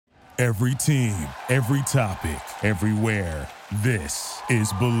Every team, every topic, everywhere. This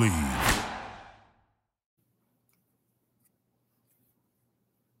is Believe.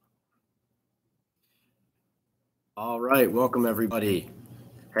 All right, welcome everybody.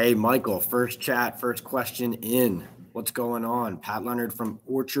 Hey, Michael, first chat, first question in. What's going on? Pat Leonard from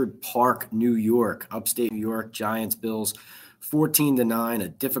Orchard Park, New York, upstate New York, Giants, Bills, 14-9, a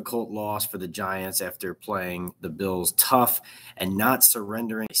difficult loss for the Giants after playing the Bills tough and not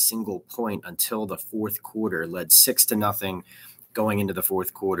surrendering a single point until the fourth quarter, led 6-0 going into the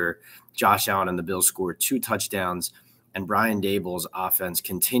fourth quarter. Josh Allen and the Bills scored 2 touchdowns, and Brian Daboll's offense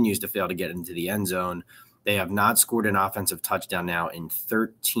continues to fail to get into the end zone. They have not scored an offensive touchdown now in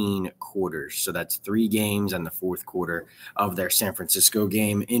 13 quarters. So that's 3 games and the fourth quarter of their San Francisco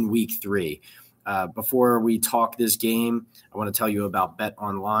game in week 3. Before we talk this game, I want to tell you about Bet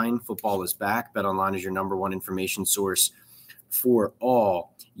Online. Football is back. Bet Online is your number one information source for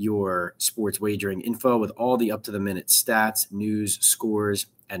all your sports wagering info with all the up-to-the-minute stats, news, scores,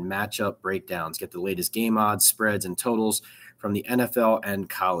 and matchup breakdowns. Get the latest game odds, spreads, and totals from the NFL and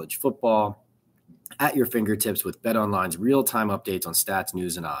college football at your fingertips with BetOnline's real-time updates on stats,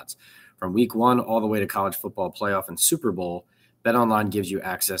 news, and odds. From week 1 all the way to college football playoff and Super Bowl, BetOnline gives you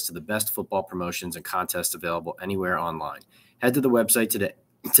access to the best football promotions and contests available anywhere online. Head to the website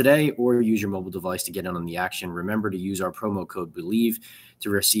today or use your mobile device to get in on the action. Remember to use our promo code BELIEVE to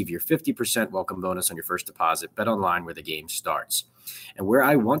receive your 50% welcome bonus on your first deposit. BetOnline, where the game starts. And where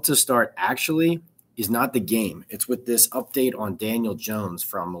I want to start actually is not the game. It's with this update on Daniel Jones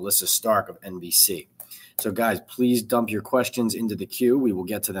from Melissa Stark of NBC. So guys, please dump your questions into the queue. We will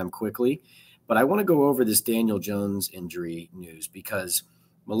get to them quickly. But I want to go over this Daniel Jones injury news because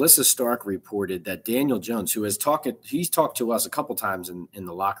Melissa Stark reported that Daniel Jones, he's talked to us a couple times in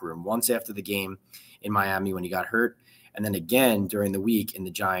the locker room, once after the game in Miami when he got hurt, and then again during the week in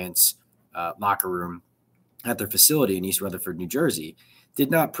the Giants locker room at their facility in East Rutherford, New Jersey, did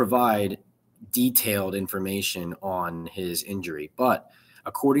not provide detailed information on his injury. But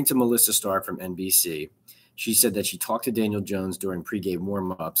according to Melissa Stark from NBC, she said that she talked to Daniel Jones during pregame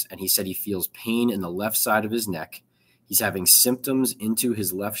warmups, and he said he feels pain in the left side of his neck. He's having symptoms into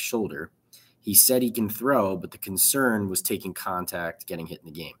his left shoulder. He said he can throw, but the concern was taking contact, getting hit in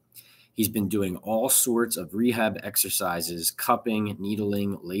the game. He's been doing all sorts of rehab exercises, cupping,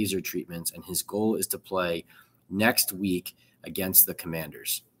 needling, laser treatments, and his goal is to play next week against the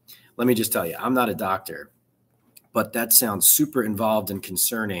Commanders. Let me just tell you, I'm not a doctor, but that sounds super involved and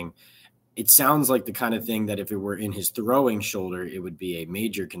concerning. It sounds like the kind of thing that if it were in his throwing shoulder, it would be a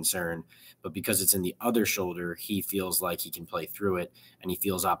major concern. But because it's in the other shoulder, he feels like he can play through it, and he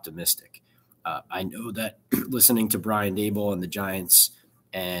feels optimistic. I know that listening to Brian Daboll and the Giants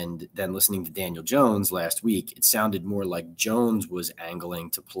and then listening to Daniel Jones last week, it sounded more like Jones was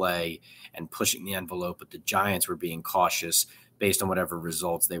angling to play and pushing the envelope, but the Giants were being cautious based on whatever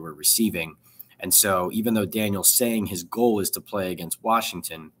results they were receiving. And so even though Daniel's saying his goal is to play against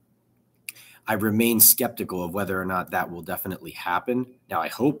Washington, I remain skeptical of whether or not that will definitely happen. Now, I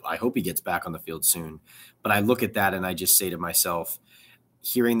hope he gets back on the field soon, but I look at that and I just say to myself,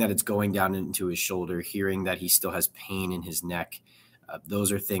 hearing that it's going down into his shoulder, hearing that he still has pain in his neck,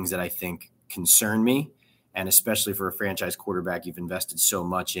 those are things that I think concern me. And especially for a franchise quarterback you've invested so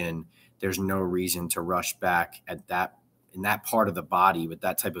much in, there's no reason to rush back in that part of the body with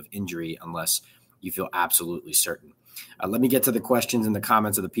that type of injury unless you feel absolutely certain. Let me get to the questions and the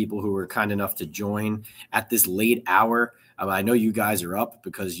comments of the people who were kind enough to join at this late hour. I know you guys are up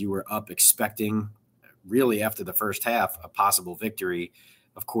because you were up expecting, really after the first half, a possible victory.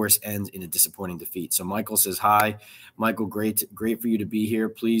 Of course, ends in a disappointing defeat. So Michael says hi. Michael, great for you to be here.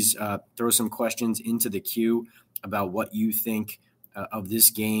 Please throw some questions into the queue about what you think of this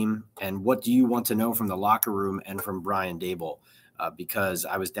game and what do you want to know from the locker room and from Brian Daboll. Because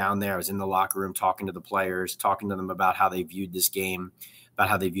I was down there, I was in the locker room talking to the players, talking to them about how they viewed this game, about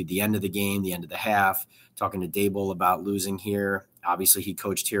how they viewed the end of the game, the end of the half, talking to Daboll about losing here. Obviously, he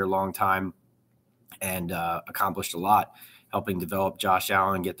coached here a long time and accomplished a lot, helping develop Josh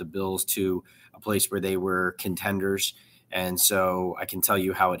Allen, get the Bills to a place where they were contenders. And so I can tell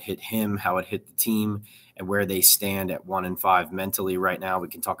you how it hit him, how it hit the team, and where they stand at 1-5 mentally right now. We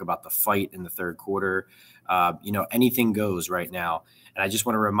can talk about the fight in the third quarter. Anything goes right now. And I just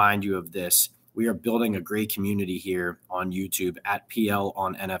want to remind you of this. We are building a great community here on YouTube. At PL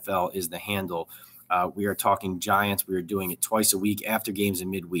on NFL is the handle. We are talking Giants. We are doing it twice a week after games and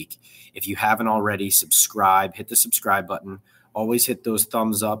midweek. If you haven't already, subscribe. Hit the subscribe button. Always hit those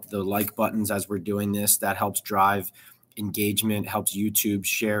thumbs up, the like buttons as we're doing this. That helps drive engagement, helps YouTube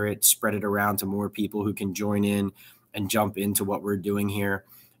share it, spread it around to more people who can join in and jump into what we're doing here.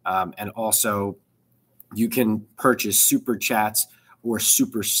 And also, you can purchase super chats or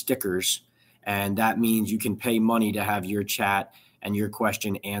super stickers, and that means you can pay money to have your chat and your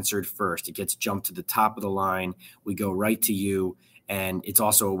question answered first. It gets jumped to the top of the line. We go right to you, and it's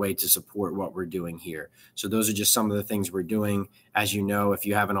also a way to support what we're doing here. So those are just some of the things we're doing. As you know, if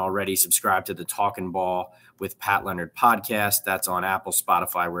you haven't already, subscribe to the Talkin' Ball with Pat Leonard podcast. That's on Apple,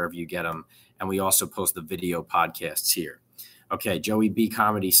 Spotify, wherever you get them. And we also post the video podcasts here. Okay, Joey B.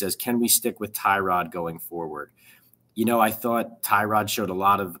 Comedy says, can we stick with Tyrod going forward? I thought Tyrod showed a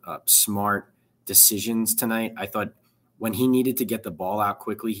lot of smart decisions tonight. I thought when he needed to get the ball out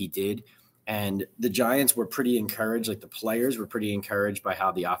quickly, he did. And the Giants were pretty encouraged. Like, the players were pretty encouraged by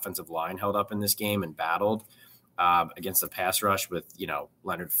how the offensive line held up in this game and battled against the pass rush with,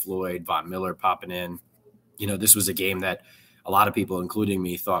 Leonard Floyd, Von Miller popping in. This was a game that a lot of people, including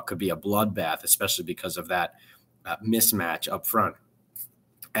me, thought could be a bloodbath, especially because of that mismatch up front.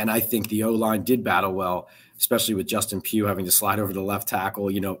 And I think the O-line did battle well, especially with Justin Pugh having to slide over the left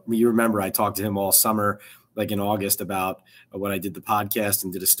tackle. You remember I talked to him all summer, like in August, about when I did the podcast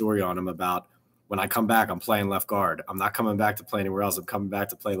and did a story on him about when I come back, I'm playing left guard. I'm not coming back to play anywhere else. I'm coming back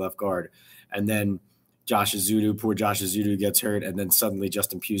to play left guard. And then poor Josh Ezeudu gets hurt, and then suddenly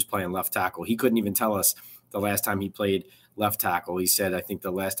Justin Pugh's playing left tackle. He couldn't even tell us the last time he played left tackle. He said, I think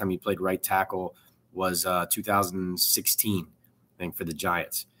the last time he played right tackle was 2016. For the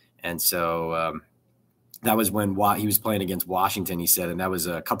Giants. And so that was when he was playing against Washington, he said, and that was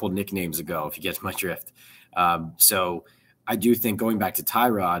a couple nicknames ago, if you get my drift. So I do think, going back to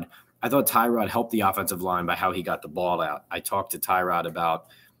Tyrod, I thought Tyrod helped the offensive line by how he got the ball out. I talked to Tyrod about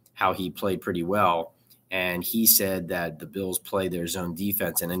how he played pretty well, and he said that the Bills play their zone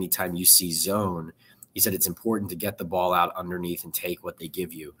defense, and anytime you see zone, he said it's important to get the ball out underneath and take what they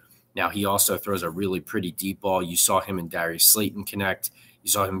give you. Now, he also throws a really pretty deep ball. You saw him and Darius Slayton connect.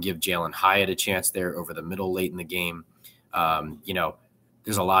 You saw him give Jalen Hyatt a chance there over the middle late in the game.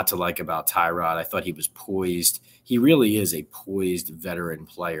 There's a lot to like about Tyrod. I thought he was poised. He really is a poised veteran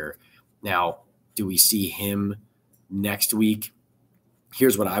player. Now, do we see him next week?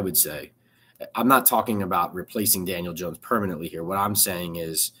 Here's what I would say. I'm not talking about replacing Daniel Jones permanently here. What I'm saying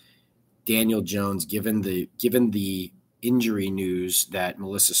is Daniel Jones, given the injury news that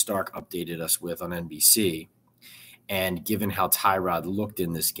Melissa Stark updated us with on NBC, and given how Tyrod looked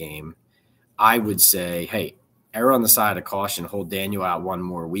in this game, I would say, hey, err on the side of caution, hold Daniel out one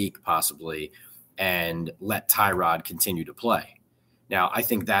more week possibly, and let Tyrod continue to play. Now, I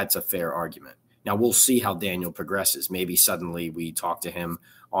think that's a fair argument. Now, we'll see how Daniel progresses. Maybe suddenly we talk to him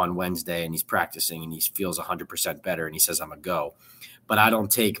on Wednesday and he's practicing and he feels 100% better and he says, I'm a go. But I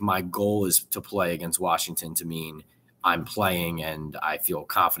don't take my goal is to play against Washington to mean I'm playing and I feel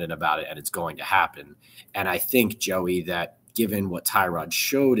confident about it and it's going to happen. And I think, Joey, that given what Tyrod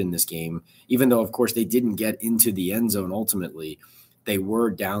showed in this game, even though, of course, they didn't get into the end zone ultimately, they were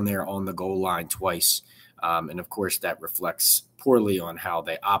down there on the goal line twice. And, of course, that reflects poorly on how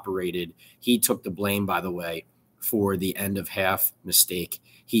they operated. He took the blame, by the way, for the end of half mistake.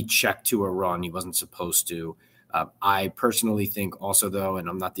 He checked to a run. He wasn't supposed to. I personally think also, though, and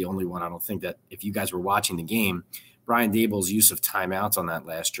I'm not the only one, I don't think that if you guys were watching the game, Brian Daboll's use of timeouts on that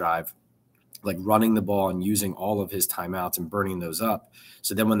last drive, like running the ball and using all of his timeouts and burning those up.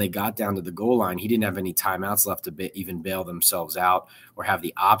 So then when they got down to the goal line, he didn't have any timeouts left to even bail themselves out or have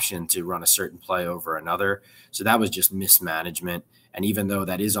the option to run a certain play over another. So that was just mismanagement. And even though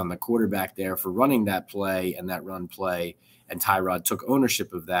that is on the quarterback there for running that play and that run play, and Tyrod took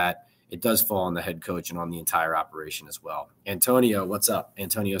ownership of that, it does fall on the head coach and on the entire operation as well. Antonio, what's up?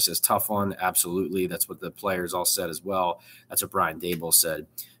 Antonio says, tough one. Absolutely. That's what the players all said as well. That's what Brian Daboll said.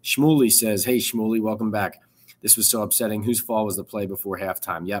 Shmuley says, hey, Shmuley, welcome back. This was so upsetting. Whose fault was the play before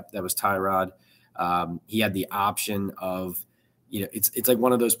halftime? Yep, that was Tyrod. He had the option of, it's like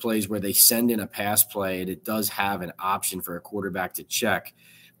one of those plays where they send in a pass play and it does have an option for a quarterback to check.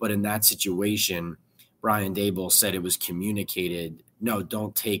 But in that situation, Brian Daboll said it was communicated, no,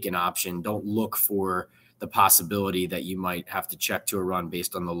 don't take an option. Don't look for the possibility that you might have to check to a run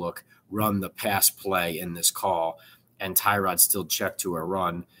based on the look. Run the pass play in this call. And Tyrod still checked to a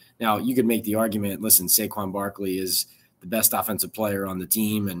run. Now, you could make the argument, listen, Saquon Barkley is the best offensive player on the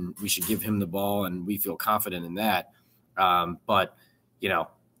team, and we should give him the ball, and we feel confident in that. But,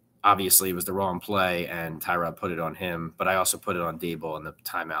 obviously it was the wrong play, and Tyrod put it on him. But I also put it on Daboll and the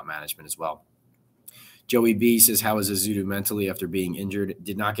timeout management as well. Joey B says, how is Ezeudu mentally after being injured?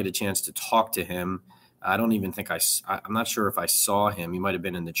 Did not get a chance to talk to him. I don't even think I'm not sure if I saw him. He might have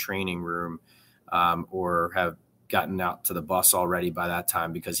been in the training room or have gotten out to the bus already by that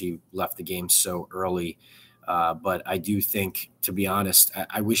time because he left the game so early. But I do think, to be honest,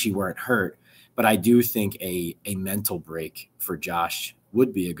 I wish he weren't hurt, but I do think a mental break for Josh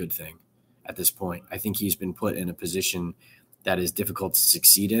would be a good thing at this point. I think he's been put in a position that is difficult to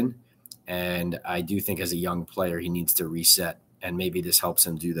succeed in. And I do think as a young player, he needs to reset, and maybe this helps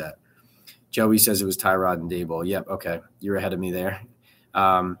him do that. Joey says it was Tyrod and Daboll. Yep. Okay. You're ahead of me there.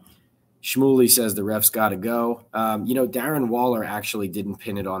 Shmuley says the refs got to go. Darren Waller actually didn't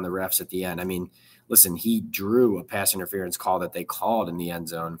pin it on the refs at the end. I mean, listen, he drew a pass interference call that they called in the end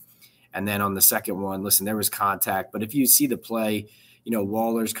zone. And then on the second one, listen, there was contact. But if you see the play,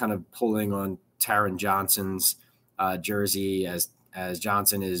 Waller's kind of pulling on Taron Johnson's jersey as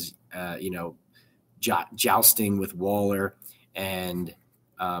Johnson is, jousting with Waller. And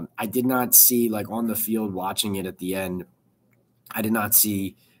I did not see, like, on the field watching it at the end, I did not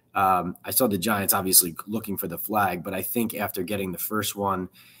see I saw the Giants obviously looking for the flag, but I think after getting the first one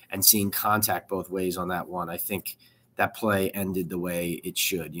and seeing contact both ways on that one, I think that play ended the way it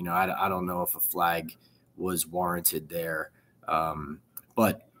should. I don't know if a flag was warranted there,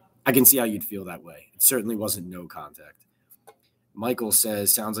 but I can see how you'd feel that way. It certainly wasn't no contact. Michael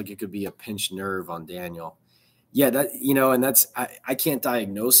says, sounds like it could be a pinched nerve on Daniel. Yeah, and that's I can't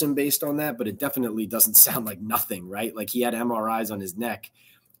diagnose him based on that, but it definitely doesn't sound like nothing, right? Like, he had MRIs on his neck,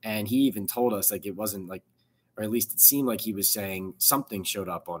 and he even told us, like, it wasn't like, or at least it seemed like he was saying something showed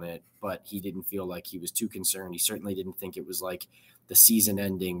up on it, but he didn't feel like he was too concerned. He certainly didn't think it was like the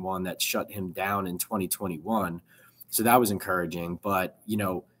season-ending one that shut him down in 2021. So that was encouraging. But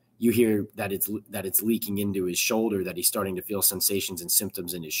you hear that it's leaking into his shoulder, that he's starting to feel sensations and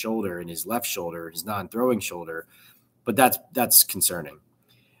symptoms in his shoulder, in his left shoulder, his non-throwing shoulder. But that's concerning.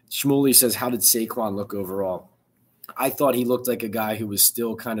 Shmuley says, how did Saquon look overall? I thought he looked like a guy who was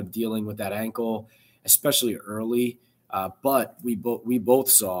still kind of dealing with that ankle, especially early. But we both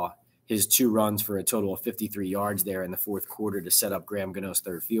saw his 2 runs for a total of 53 yards there in the fourth quarter to set up Graham Gano's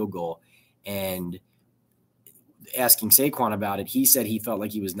third field goal. And asking Saquon about it, he said he felt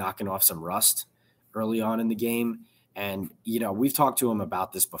like he was knocking off some rust early on in the game. And, we've talked to him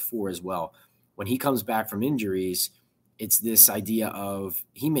about this before as well. When he comes back from injuries, it's this idea of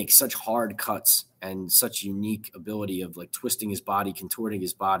he makes such hard cuts and such unique ability of, like, twisting his body, contorting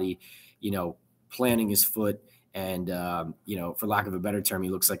his body, planting his foot. And, for lack of a better term, he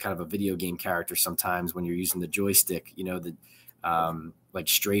looks like kind of a video game character sometimes when you're using the joystick, like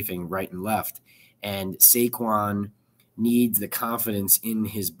strafing right and left. And Saquon needs the confidence in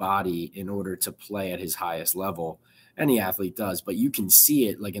his body in order to play at his highest level. Any athlete does, but you can see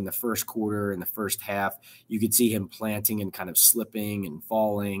it, like, in the first quarter, in the first half, you could see him planting and kind of slipping and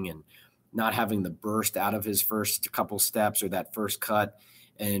falling and not having the burst out of his first couple steps or that first cut.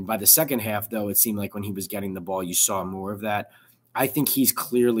 And by the second half, though, it seemed like when he was getting the ball, you saw more of that. I think he's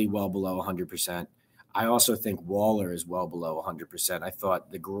clearly well below 100%. I also think Waller is well below 100%. I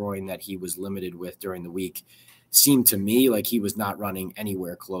thought the groin that he was limited with during the week seemed to me like he was not running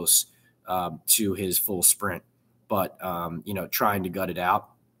anywhere close to his full sprint, but, trying to gut it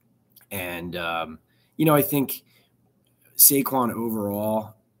out. And, I think Saquon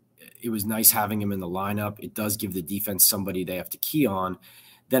overall, it was nice having him in the lineup. It does give the defense somebody they have to key on.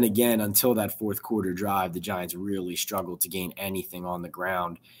 Then again, until that fourth quarter drive, the Giants really struggled to gain anything on the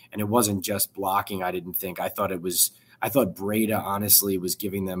ground. And it wasn't just blocking, I didn't think. I thought Breda, honestly, was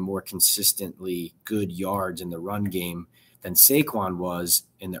giving them more consistently good yards in the run game than Saquon was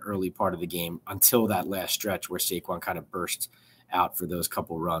in the early part of the game until that last stretch where Saquon kind of burst out for those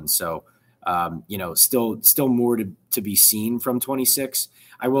couple runs. So, still more to be seen from 26.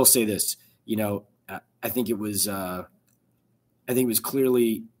 I will say this, I think it was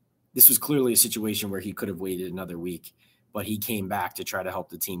clearly a situation where he could have waited another week, but he came back to try to help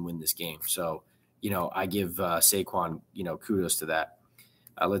the team win this game. So, I give Saquon, kudos to that.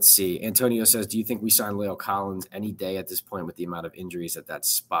 Let's see. Antonio says, do you think we sign La'el Collins any day at this point with the amount of injuries at that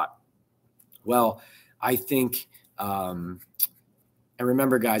spot? Well, I think, and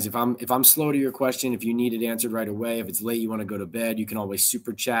remember, guys, if I'm slow to your question, if you need it answered right away, if it's late, you want to go to bed, you can always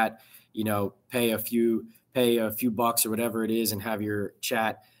super chat, pay a few bucks or whatever it is and have your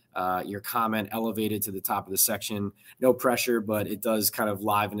chat, your comment elevated to the top of the section. No pressure, but it does kind of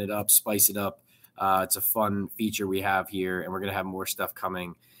liven it up, spice it up. It's a fun feature we have here, and we're going to have more stuff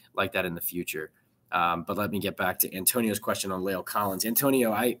coming like that in the future. But let me get back to Antonio's question on La'el Collins.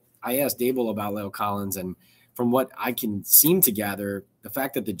 Antonio, I asked Daboll about La'el Collins, and from what I can seem to gather, the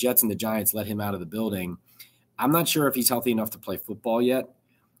fact that the Jets and the Giants let him out of the building, I'm not sure if he's healthy enough to play football yet.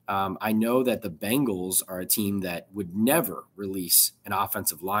 I know that the Bengals are a team that would never release an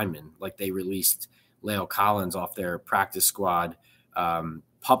offensive lineman like they released La'el Collins off their practice squad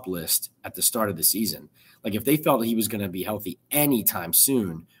PUP list at the start of the season. Like if they felt he was going to be healthy anytime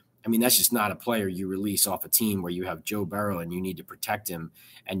soon, I mean, that's just not a player you release off a team where you have Joe Burrow and you need to protect him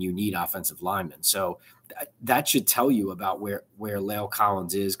and you need offensive linemen. So that should tell you about where La'el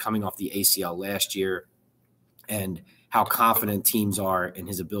Collins is coming off the ACL last year and how confident teams are in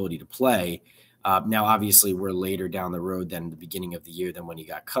his ability to play. Now, obviously, we're later down the road than the beginning of the year than when he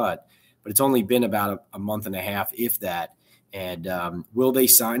got cut, but it's only been about a month and a half, if that. And will they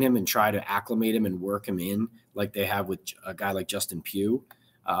sign him and try to acclimate him and work him in like they have with a guy like Justin Pugh?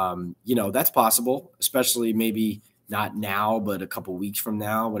 That's possible, especially maybe not now, but a couple weeks from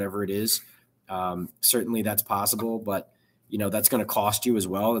now, whatever it is. Certainly that's possible, but that's going to cost you as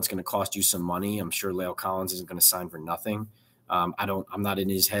well. It's going to cost you some money. I'm sure La'el Collins isn't going to sign for nothing. I'm not in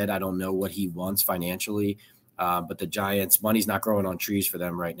his head. I don't know what he wants financially, but the Giants, money's not growing on trees for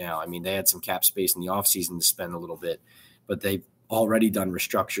them right now. I mean, they had some cap space in the offseason to spend a little bit, but they've already done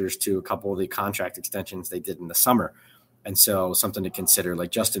restructures to a couple of the contract extensions they did in the summer. And so something to consider,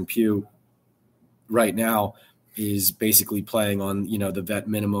 like Justin Pugh right now is basically playing on, the vet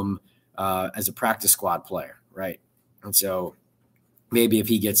minimum as a practice squad player, right? And so maybe if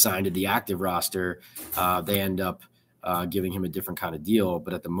he gets signed to the active roster, they end up giving him a different kind of deal.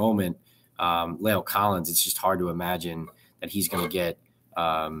 But at the moment, La'el Collins, it's just hard to imagine that he's going to get,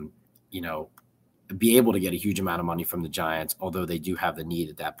 be able to get a huge amount of money from the Giants, although they do have the need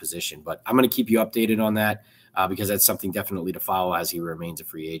at that position. But I'm going to keep you updated on that because that's something definitely to follow as he remains a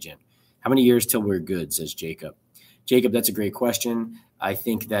free agent. How many years till we're good, says Jacob. Jacob, that's a great question. I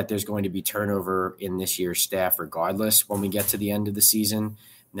think that there's going to be turnover in this year's staff regardless when we get to the end of the season.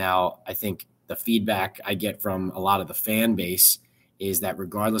 Now, I think the feedback I get from a lot of the fan base is that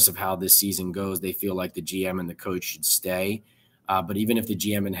regardless of how this season goes, they feel like the GM and the coach should stay. But even if the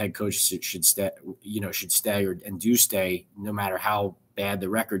GM and head coach should stay, and do stay, no matter how bad the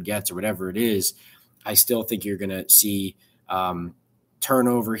record gets or whatever it is, I still think you're going to see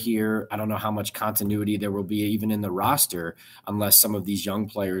turnover here. I don't know how much continuity there will be even in the roster unless some of these young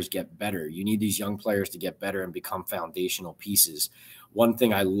players get better. You need these young players to get better and become foundational pieces. One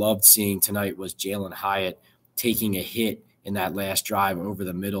thing I loved seeing tonight was Jalen Hyatt taking a hit in that last drive over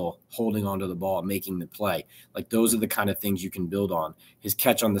the middle, holding onto the ball, making the play. Like those are the kind of things you can build on. His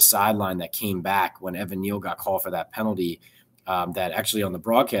catch on the sideline that came back when Evan Neal got called for that penalty, that actually on the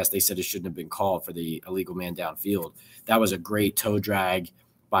broadcast, they said it shouldn't have been called for the illegal man downfield. That was a great toe drag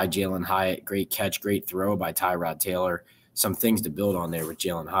by Jalen Hyatt. Great catch, great throw by Tyrod Taylor. Some things to build on there with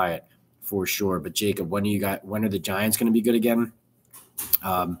Jalen Hyatt for sure. But Jacob, when are the Giants going to be good again?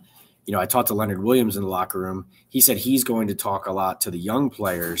 I talked to Leonard Williams in the locker room. He said he's going to talk a lot to the young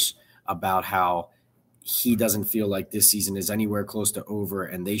players about how he doesn't feel like this season is anywhere close to over,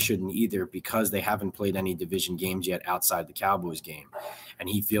 and they shouldn't either because they haven't played any division games yet outside the Cowboys game. And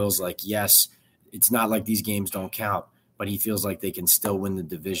he feels like, yes, it's not like these games don't count, but he feels like they can still win the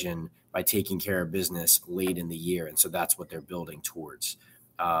division by taking care of business late in the year. And so that's what they're building towards.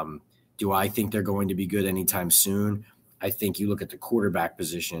 Do I think they're going to be good anytime soon? I think you look at the quarterback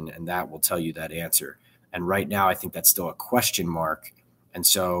position and that will tell you that answer. And right now, I think that's still a question mark. And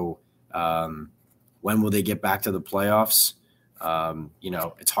so when will they get back to the playoffs?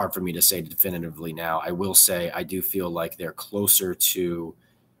 It's hard for me to say definitively now. I will say I do feel like they're closer to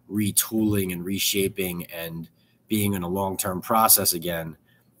retooling and reshaping and being in a long-term process again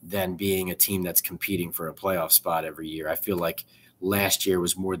than being a team that's competing for a playoff spot every year. I feel like last year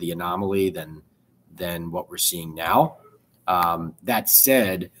was more the anomaly than what we're seeing now. That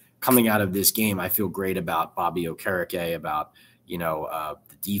said, coming out of this game, I feel great about Bobby Okereke, about, the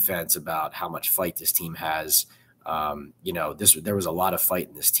defense, about how much fight this team has. There was a lot of fight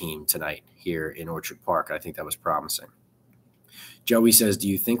in this team tonight here in Orchard Park. I think that was promising. Joey says, do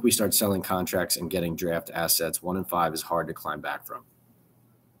you think we start selling contracts and getting draft assets? 1-5 is hard to climb back from.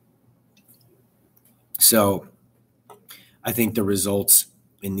 So I think the results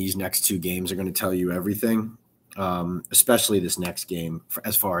in these next two games are going to tell you everything, especially this next game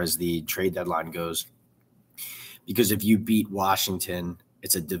as far as the trade deadline goes. Because if you beat Washington,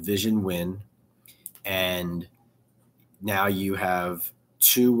 it's a division win, and now you have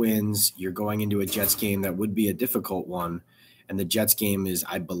 2 wins. You're going into a Jets game that would be a difficult one, and the Jets game is,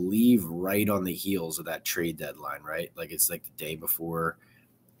 I believe, right on the heels of that trade deadline, right? Like it's like the day before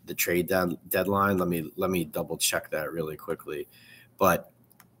the trade deadline. Let me double check that really quickly. But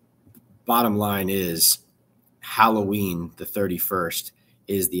bottom line is Halloween, the 31st,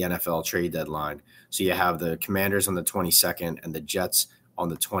 is the NFL trade deadline. So you have the Commanders on the 22nd and the Jets on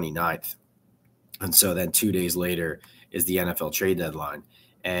the 29th. And so then 2 days later is the NFL trade deadline.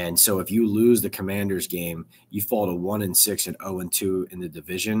 And so if you lose the Commanders game, you fall to 1-6 and 0-2 in the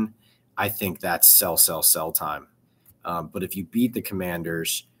division. I think that's sell time. But if you beat the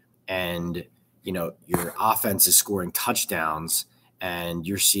Commanders and, your offense is scoring touchdowns and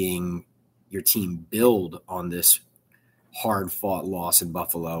you're seeing your team build on this hard-fought loss in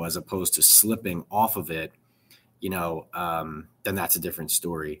Buffalo as opposed to slipping off of it, then that's a different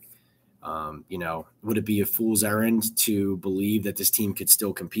story. Would it be a fool's errand to believe that this team could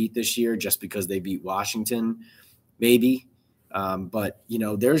still compete this year just because they beat Washington? Maybe. But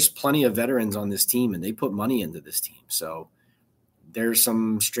there's plenty of veterans on this team and they put money into this team. So there's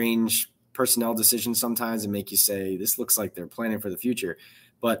some strange personnel decisions sometimes that make you say, this looks like they're planning for the future.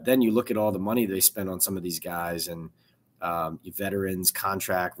 But then you look at all the money they spend on some of these guys and veterans,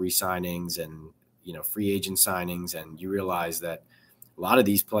 contract re-signings and, free agent signings. And you realize that a lot of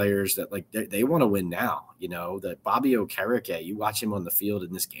these players that they want to win now, that Bobby Okereke, you watch him on the field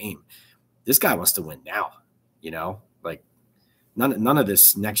in this game. This guy wants to win now, none of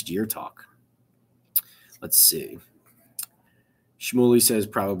this next year talk. Let's see. Shmuley says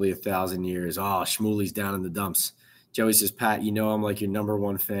probably 1,000 years. Oh, Shmuley's down in the dumps. Joey says, Pat, I'm like your number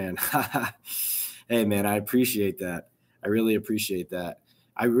one fan. Hey, man, I appreciate that. I really appreciate that.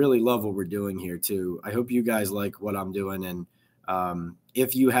 I really love what we're doing here, too. I hope you guys like what I'm doing. And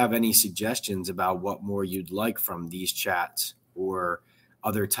if you have any suggestions about what more you'd like from these chats or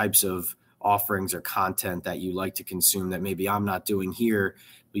other types of offerings or content that you like to consume that maybe I'm not doing here,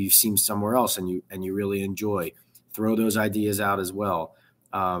 but you've seen somewhere else and you really enjoy, throw those ideas out as well.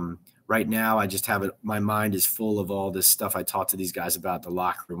 Right now, I just have it. My mind is full of all this stuff I talked to these guys about the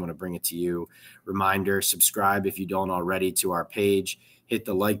locker room. I want to bring it to you. Reminder, subscribe if you don't already to our page. Hit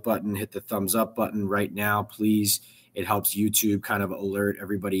the like button, hit the thumbs up button right now, please. It helps YouTube kind of alert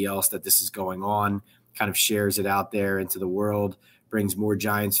everybody else that this is going on, kind of shares it out there into the world, brings more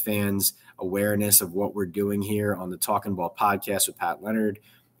Giants fans awareness of what we're doing here on the Talking Ball podcast with Pat Leonard,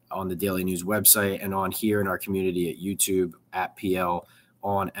 on the Daily News website, and on here in our community at YouTube at PL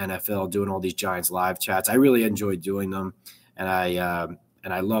on NFL, doing all these Giants live chats. I really enjoy doing them, and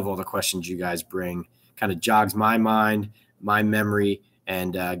I love all the questions you guys bring. Kind of jogs my mind, my memory,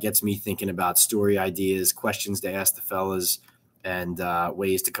 and gets me thinking about story ideas, questions to ask the fellas, and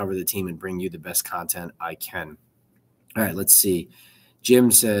ways to cover the team and bring you the best content I can. All right, let's see.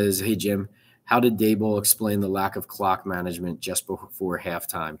 Jim says, hey, Jim, how did Daboll explain the lack of clock management just before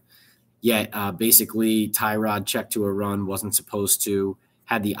halftime? Yeah, basically Tyrod checked to a run, wasn't supposed to,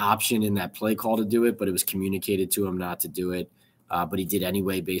 had the option in that play call to do it, but it was communicated to him not to do it. But he did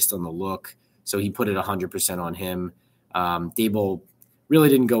anyway based on the look. So he put it 100% on him. Daboll really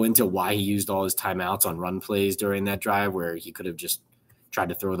didn't go into why he used all his timeouts on run plays during that drive where he could have just tried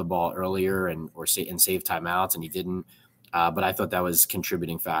to throw the ball earlier and save timeouts, and he didn't. But I thought that was a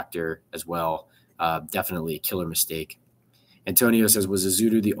contributing factor as well. Definitely a killer mistake. Antonio says, was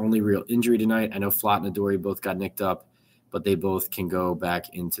Azudu the only real injury tonight? I know Flott and Adoree both got nicked up, but they both can go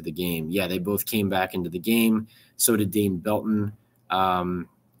back into the game. Yeah, they both came back into the game. So did Dane Belton.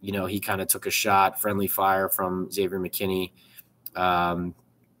 He kind of took a shot, friendly fire from Xavier McKinney.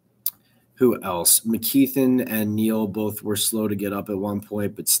 Who else? McKeithen and Neal both were slow to get up at one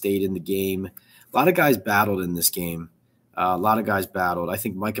point, but stayed in the game. A lot of guys battled in this game. I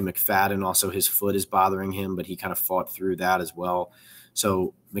think Micah McFadden, also his foot is bothering him, but he kind of fought through that as well.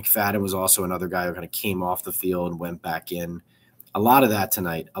 So McFadden was also another guy who kind of came off the field and went back in. A lot of that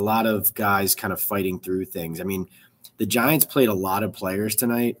tonight. A lot of guys kind of fighting through things. I mean, the Giants played a lot of players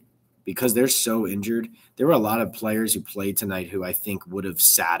tonight because they're so injured. There were a lot of players who played tonight who I think would have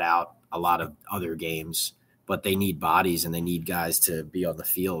sat out a lot of other games, but they need bodies and they need guys to be on the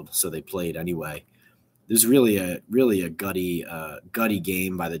field, so they played anyway. There's really a gutty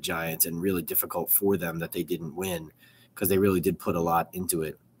game by the Giants, and really difficult for them that they didn't win because they really did put a lot into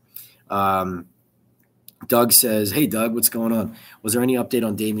it. Doug says, hey, Doug, what's going on? Was there any update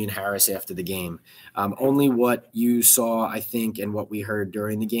on Damian Harris after the game? Only what you saw, I think, and what we heard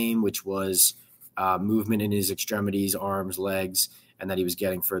during the game, which was movement in his extremities, arms, legs, and that he was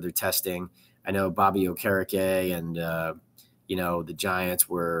getting further testing. I know Bobby Okereke and, the Giants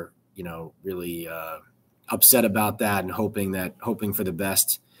were, really upset about that and hoping for the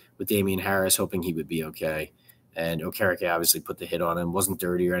best with Damian Harris, hoping he would be okay. And Okereke obviously put the hit on him, wasn't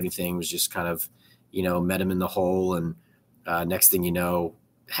dirty or anything, was just kind of, met him in the hole. And next thing you know,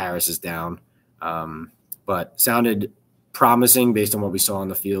 Harris is down. But sounded promising based on what we saw on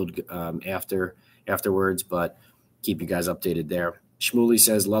the field afterwards, but keep you guys updated there. Shmuley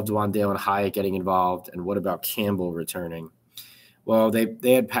says, loved Wandale and Hyatt getting involved. And what about Campbell returning? Well, they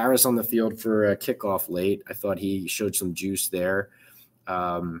had Paris on the field for a kickoff late. I thought he showed some juice there.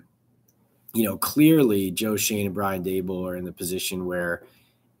 Clearly Joe Shane and Brian Daboll are in the position where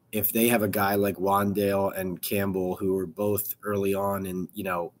if they have a guy like Wandale and Campbell, who were both early on in,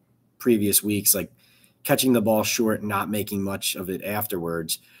 previous weeks, like catching the ball short and not making much of it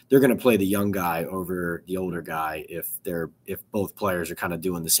afterwards, they're going to play the young guy over the older guy if both players are kind of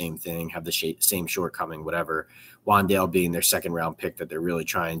doing the same thing, have the same shortcoming, whatever. Wandale being their second round pick that they're really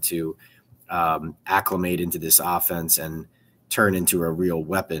trying to acclimate into this offense and turn into a real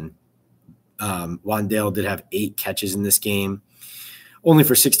weapon. Wandale did have 8 catches in this game, only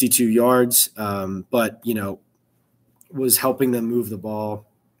for 62 yards, but, was helping them move the ball,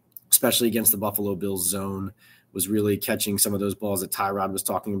 especially against the Buffalo Bills zone, was really catching some of those balls that Tyrod was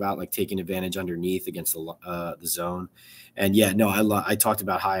talking about, like taking advantage underneath against the zone. And I talked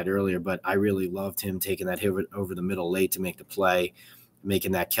about Hyatt earlier, but I really loved him taking that hit over the middle late to make the play,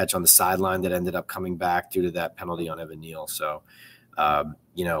 making that catch on the sideline that ended up coming back due to that penalty on Evan Neal. So,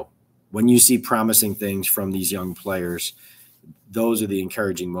 when you see promising things from these young players, those are the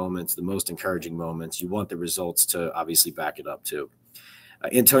encouraging moments, the most encouraging moments. You want the results to obviously back it up too.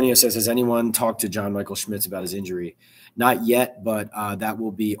 Antonio says, has anyone talked to John Michael Schmitz about his injury? Not yet, but that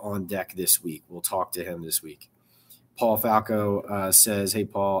will be on deck this week. We'll talk to him this week. Paul Falco says, hey,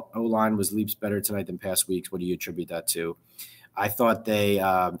 Paul, O-line was leaps better tonight than past weeks. What do you attribute that to? I thought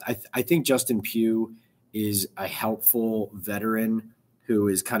I think Justin Pugh is a helpful veteran who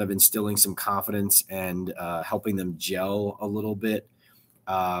is kind of instilling some confidence and helping them gel a little bit.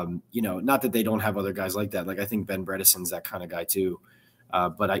 Not that they don't have other guys like that. Like I think Ben Bredesen's that kind of guy too.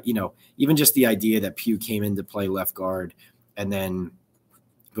 But even just the idea that Pugh came in to play left guard and then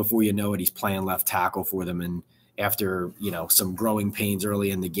before you know it, he's playing left tackle for them. And after, some growing pains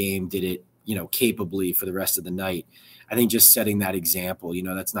early in the game, did it, capably for the rest of the night. I think just setting that example,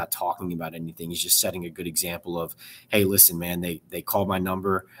 that's not talking about anything. He's just setting a good example of, hey, listen, man, they called my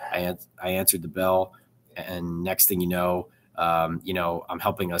number. I answered the bell. And next thing you know, I'm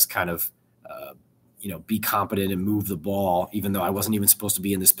helping us kind of, be competent and move the ball, even though I wasn't even supposed to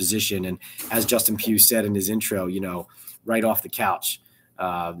be in this position. And as Justin Pugh said in his intro, right off the couch,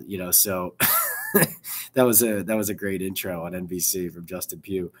 so that was a great intro on NBC from Justin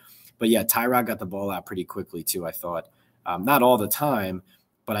Pugh. But yeah, Tyrod got the ball out pretty quickly too, I thought. Not all the time,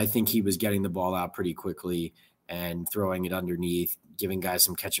 but I think he was getting the ball out pretty quickly and throwing it underneath, giving guys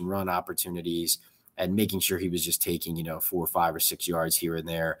some catch and run opportunities, and making sure he was just taking, 4 or 5 or 6 yards here and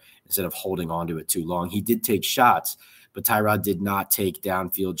there instead of holding on to it too long. He did take shots, but Tyrod did not take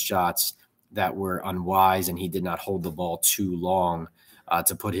downfield shots that were unwise, and he did not hold the ball too long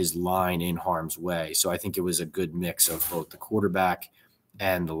to put his line in harm's way. So I think it was a good mix of both the quarterback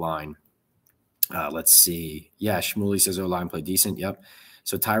and the line. Let's see. Yeah, Shmuley says O-line played decent. Yep.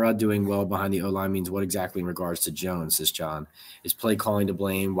 So Tyrod doing well behind the O-line means what exactly in regards to Jones, says John? Is play calling to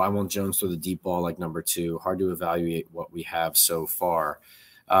blame? Why won't Jones throw the deep ball like number 2? Hard to evaluate what we have so far.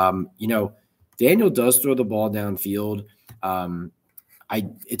 Daniel does throw the ball downfield.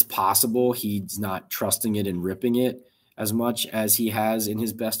 It's possible he's not trusting it and ripping it as much as he has in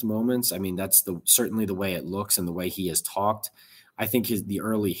his best moments. I mean, that's certainly the way it looks and the way he has talked. I think the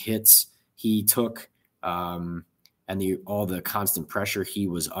early hits he took and all the constant pressure he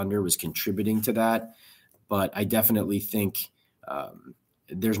was under was contributing to that. But I definitely think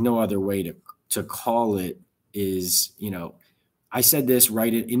there's no other way to call it is, I said this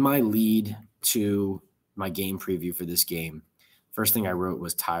right in my lead to my game preview for this game. First thing I wrote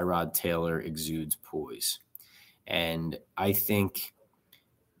was Tyrod Taylor exudes poise. And I think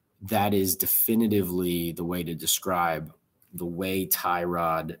that is definitively the way to describe the way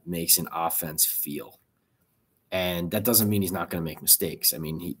Tyrod makes an offense feel. And that doesn't mean he's not going to make mistakes. I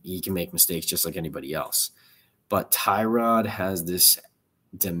mean, he can make mistakes just like anybody else. But Tyrod has this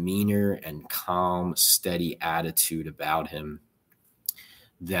demeanor and calm, steady attitude about him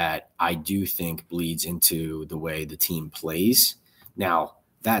that I do think bleeds into the way the team plays. Now,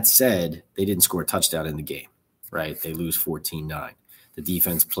 that said, they didn't score a touchdown in the game, right? They lose 14-9. The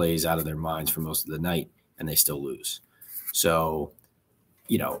defense plays out of their minds for most of the night, and they still lose. So,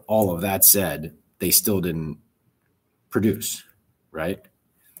 all of that said, they still didn't produce, right?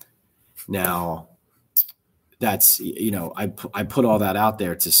 Now, that's, I put all that out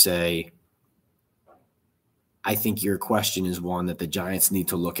there to say, I think your question is one that the Giants need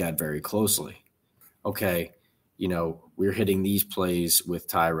to look at very closely. Okay, we're hitting these plays with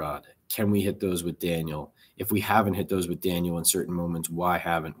Tyrod. Can we hit those with Daniel? If we haven't hit those with Daniel in certain moments, why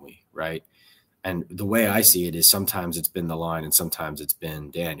haven't we, right? And the way I see it is sometimes it's been the line and sometimes it's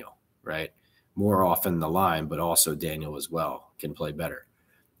been Daniel, right? More often the line, but also Daniel as well can play better.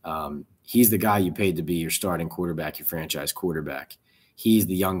 He's the guy you paid to be your starting quarterback, your franchise quarterback. he's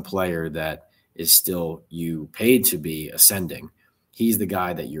the young player that is still you paid to be ascending. He's the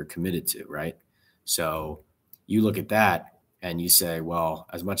guy that you're committed to, right? So you look at that and you say, well,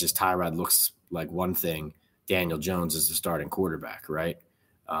 as much as Tyrod looks like one thing, Daniel Jones is the starting quarterback, right?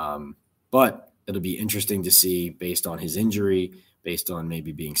 But it'll be interesting to see, based on his injury, based on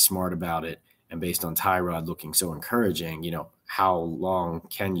maybe being smart about it, and based on Tyrod looking so encouraging, how long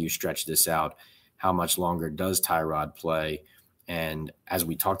can you stretch this out? How much longer does Tyrod play? And as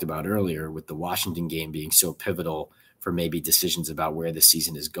we talked about earlier, with the Washington game being so pivotal for maybe decisions about where the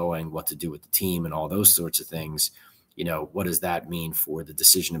season is going, what to do with the team, and all those sorts of things, what does that mean for the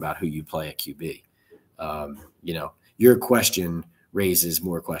decision about who you play at QB? Your question raises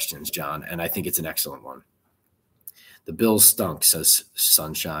more questions, John, and I think it's an excellent one. The Bills stunk, says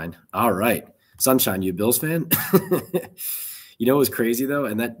Sunshine. All right. Sunshine, you a Bills fan? What was crazy, though?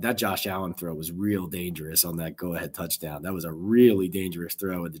 And that Josh Allen throw was real dangerous on that go-ahead touchdown. That was a really dangerous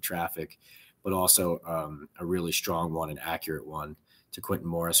throw into traffic, but also a really strong one and accurate one to Quentin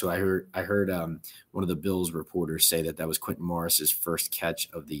Morris. So I heard one of the Bills reporters say that was Quentin Morris's first catch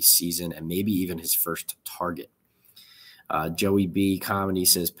of the season and maybe even his first target. Joey B. Comedy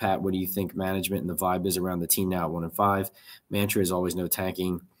says, Pat, what do you think management and the vibe is around the team now at 1-5? Mantra is always no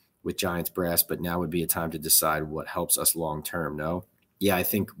tanking with Giants brass, but now would be a time to decide what helps us long term, no? Yeah, I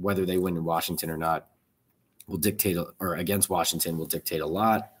think whether they win in Washington or not will dictate, or against Washington will dictate a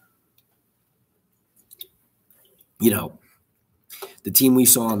lot. The team we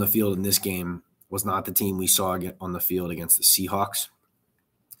saw on the field in this game was not the team we saw on the field against the Seahawks.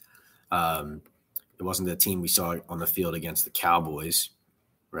 It wasn't the team we saw on the field against the Cowboys,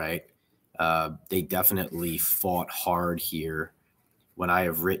 right? They definitely fought hard here. When I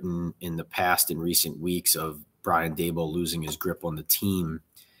have written in the past, in recent weeks, of Brian Daboll losing his grip on the team,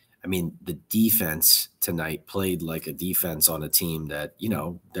 I mean, the defense tonight played like a defense on a team that,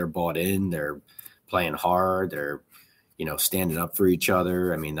 they're bought in, they're playing hard, they're, standing up for each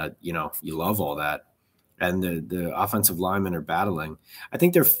other. I mean, that, you love all that. And the offensive linemen are battling. I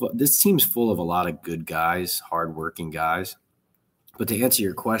think this team's full of a lot of good guys, hardworking guys. But to answer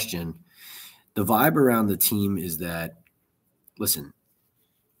your question, the vibe around the team is that, listen,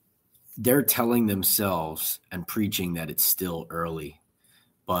 they're telling themselves and preaching that it's still early,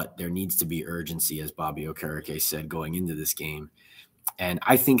 but there needs to be urgency, as Bobby Okereke said, going into this game. And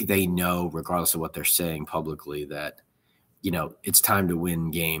I think they know, regardless of what they're saying publicly, that, it's time to win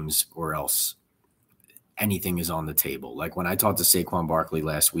games or else anything is on the table. Like when I talked to Saquon Barkley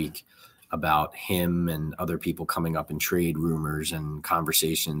last week about him and other people coming up in trade rumors and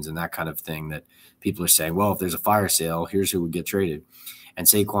conversations and that kind of thing, that people are saying, well, if there's a fire sale, here's who would get traded. And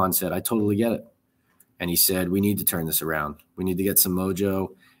Saquon said, I totally get it. And he said, we need to turn this around. We need to get some mojo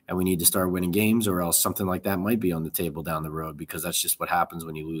and we need to start winning games, or else something like that might be on the table down the road, because that's just what happens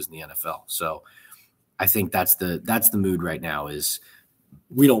when you lose in the NFL. So I think that's the mood right now. Is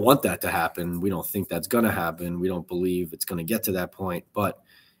we don't want that to happen. We don't think that's going to happen. We don't believe it's going to get to that point, but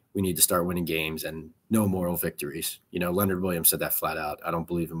we need to start winning games and no moral victories. Leonard Williams said that flat out. I don't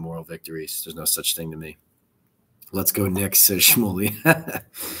believe in moral victories. There's no such thing to me. Let's go, Nick, says Shmuley.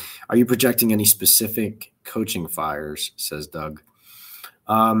 Are you projecting any specific coaching fires, says Doug?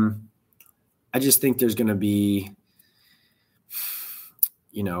 I just think there's going to be,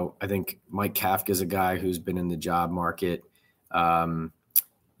 I think Mike Kafka is a guy who's been in the job market. I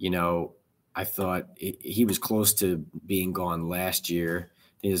thought he was close to being gone last year.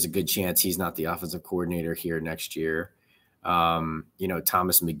 I think there's a good chance he's not the offensive coordinator here next year. Thomas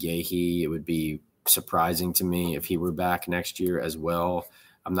McGahee, it would be surprising to me if he were back next year as well.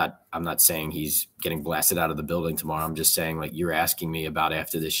 I'm not saying he's getting blasted out of the building tomorrow. I'm just saying, like, you're asking me about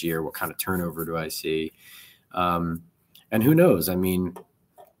after this year, what kind of turnover do I see? And who knows? I mean,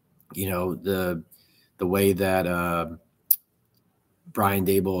 the way that Brian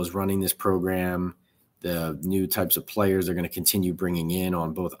Daboll is running this program, the new types of players they're going to continue bringing in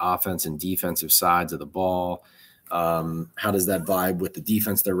on both offense and defensive sides of the ball. How does that vibe with the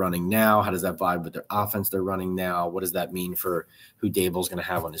defense they're running now? How does that vibe with their offense they're running now? What does that mean for who Daboll's going to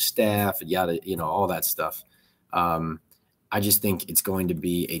have on his staff? And yada, all that stuff. I just think it's going to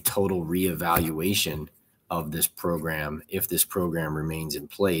be a total reevaluation of this program if this program remains in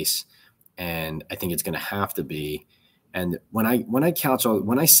place. And I think it's going to have to be. And when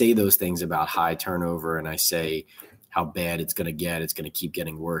I say those things about high turnover and I say how bad it's going to keep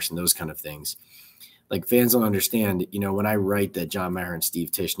getting worse and those kind of things, like, fans don't understand, when I write that John Maher and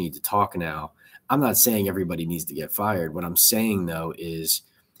Steve Tisch need to talk now, I'm not saying everybody needs to get fired. What I'm saying, though, is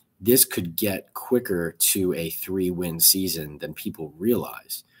this could get quicker to a 3-win season than people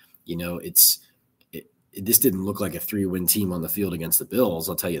realize. this didn't look like a 3-win team on the field against the Bills.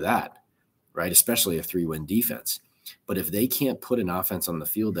 I'll tell you that, right? Especially a 3-win defense. But if they can't put an offense on the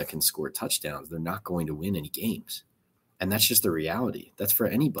field that can score touchdowns, they're not going to win any games. And that's just the reality. That's for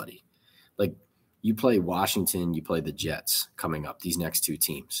anybody. Like, you play Washington, you play the Jets coming up, these next two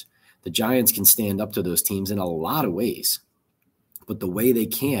teams. The Giants can stand up to those teams in a lot of ways. But the way they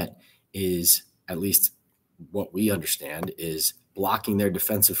can't is, at least what we understand, is blocking their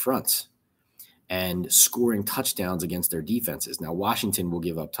defensive fronts and scoring touchdowns against their defenses. Now, Washington will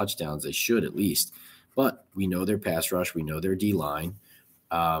give up touchdowns. They should, at least. But we know their pass rush. We know their D-line.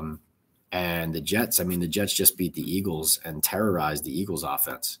 And the Jets, the Jets just beat the Eagles and terrorized the Eagles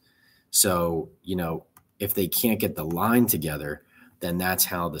offense. So, if they can't get the line together, then that's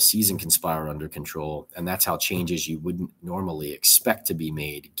how the season can spiral under control. And that's how changes you wouldn't normally expect to be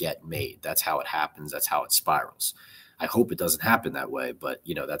made get made. That's how it happens. That's how it spirals. I hope it doesn't happen that way, but,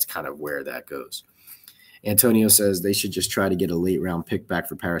 that's kind of where that goes. Antonio says they should just try to get a late round pick back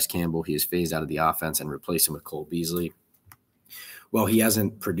for Paris Campbell. He is phased out of the offense, and replace him with Cole Beasley. Well, he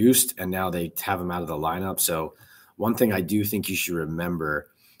hasn't produced, and now they have him out of the lineup. So one thing I do think you should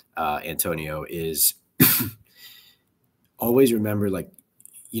remember, Antonio, is always remember,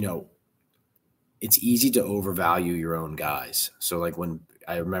 it's easy to overvalue your own guys. So when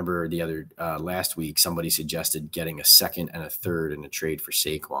I remember the other last week, somebody suggested getting a second and a third in a trade for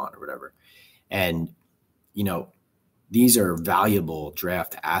Saquon or whatever. And, these are valuable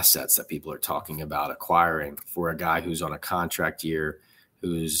draft assets that people are talking about acquiring for a guy who's on a contract year,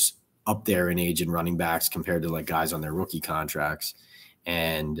 who's up there in age and running backs compared to guys on their rookie contracts.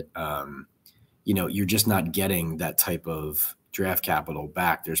 And, you're just not getting that type of draft capital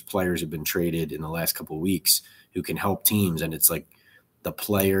back. There's players who've been traded in the last couple of weeks who can help teams. And it's like the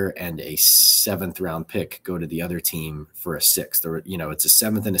player and a 7th round pick go to the other team for a 6th, or, it's a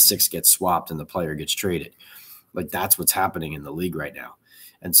 7th and a 6th gets swapped and the player gets traded. That's what's happening in the league right now.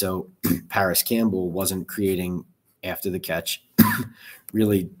 And so Paris Campbell wasn't creating after the catch.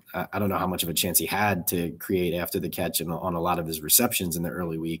 Really, I don't know how much of a chance he had to create after the catch and on a lot of his receptions in the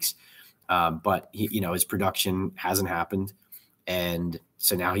early weeks. But his production hasn't happened. And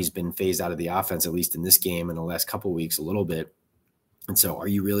so now he's been phased out of the offense, at least in this game in the last couple of weeks, a little bit. And so are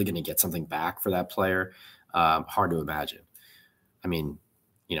you really going to get something back for that player? Hard to imagine.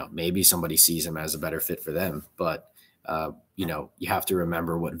 Maybe somebody sees him as a better fit for them, but you have to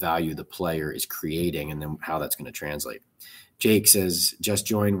remember what value the player is creating and then how that's going to translate. Jake says, just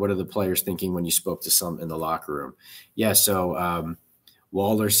joined. What are the players thinking when you spoke to some in the locker room? Yeah. So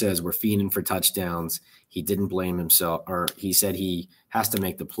Waller says we're fiending for touchdowns. He didn't blame himself, or he said he has to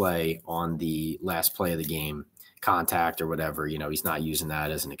make the play on the last play of the game, contact or whatever. He's not using that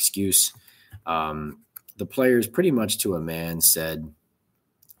as an excuse. The players pretty much to a man said,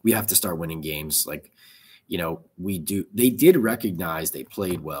 we have to start winning games. We do. They did recognize they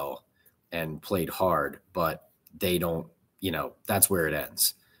played well and played hard, but they don't, that's where it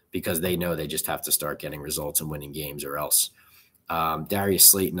ends, because they know they just have to start getting results and winning games or else. Darius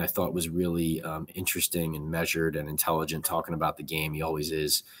Slayton, I thought, was really interesting and measured and intelligent talking about the game. He always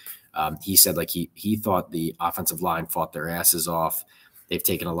is. He said he thought the offensive line fought their asses off. They've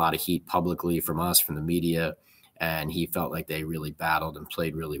taken a lot of heat publicly from us, from the media, and he felt like they really battled and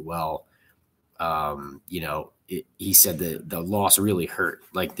played really well. He said that the loss really hurt.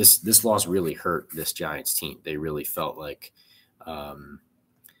 This loss really hurt this Giants team. They really felt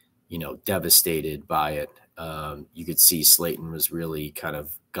devastated by it. You could see Slayton was really kind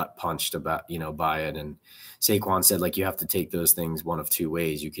of gut punched by it. And Saquon said, you have to take those things one of two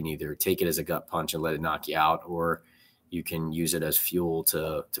ways. You can either take it as a gut punch and let it knock you out, or you can use it as fuel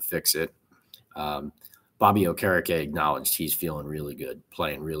to fix it. Bobby Okereke acknowledged he's feeling really good,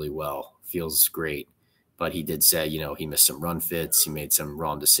 playing really well, feels great. But he did say, he missed some run fits. He made some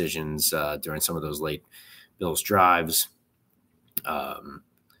wrong decisions during some of those late Bills drives.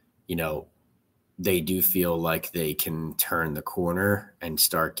 They do feel like they can turn the corner and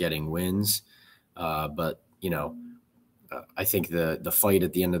start getting wins. But I think the fight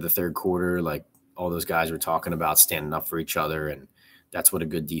at the end of the third quarter, all those guys were talking about standing up for each other, and that's what a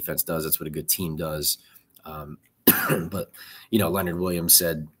good defense does. That's what a good team does. But, Leonard Williams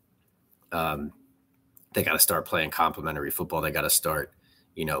said they got to start playing complementary football. They got to start,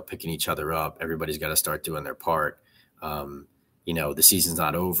 picking each other up. Everybody's got to start doing their part. The season's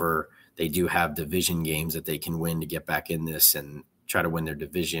not over. They do have division games that they can win to get back in this and try to win their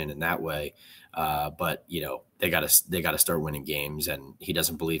division in that way. But they got to start winning games, and he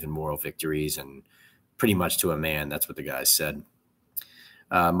doesn't believe in moral victories, and pretty much to a man, that's what the guys said.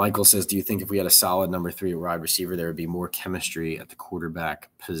 Michael says, do you think if we had a solid number 3 wide receiver, there would be more chemistry at the quarterback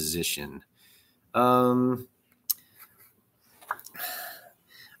position? I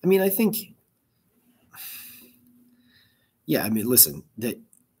mean, I think, yeah, I mean, listen,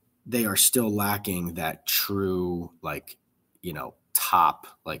 they are still lacking that true, like, top,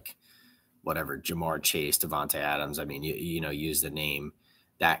 like, whatever, Jamar Chase, Devontae Adams. I mean, use the name,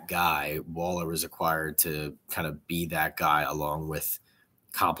 that guy. Waller was acquired to kind of be that guy along with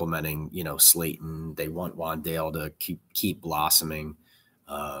complementing, Slayton. They want Wandale to keep blossoming.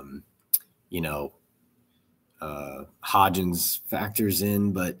 Um, you know, Hodgins factors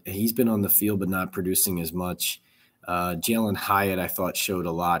in, but he's been on the field but not producing as much. Jalen Hyatt, I thought, showed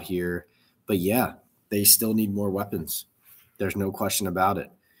a lot here. But, yeah, they still need more weapons. There's no question about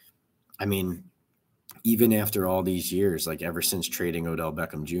it. I mean, even after all these years, like ever since trading Odell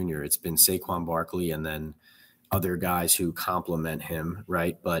Beckham Jr., it's been Saquon Barkley and then other guys who complement him,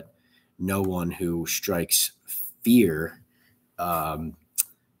 right? But no one who strikes fear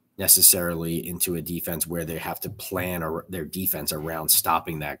necessarily into a defense where they have to plan their defense around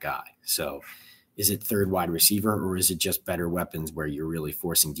stopping that guy. So is it third wide receiver, or is it just better weapons where you're really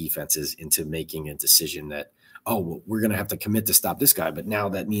forcing defenses into making a decision that, oh, well, we're going to have to commit to stop this guy, but now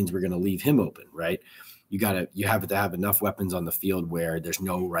that means we're going to leave him open, right? You have to have enough weapons on the field where there's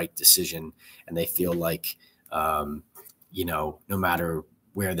no right decision, and they feel like, no matter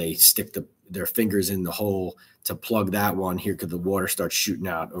where they stick their fingers in the hole to plug that one here, could the water start shooting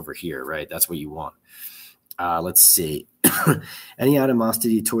out over here, right? That's what you want. Let's see. Any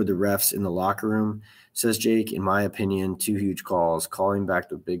animosity toward the refs in the locker room, says Jake. In my opinion, 2 huge calls, calling back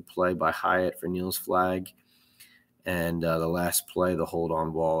the big play by Hyatt for Neal's flag, and the last play, the hold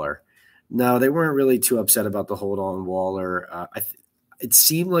on Waller. No, they weren't really too upset about the hold on Waller. It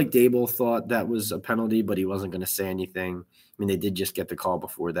seemed like Daboll thought that was a penalty, but he wasn't going to say anything. I mean, they did just get the call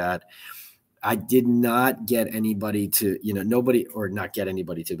before that. I did not get anybody to, nobody, or not get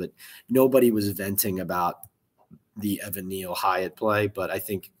anybody to, but nobody was venting about the Evan Neal Hyatt play. But I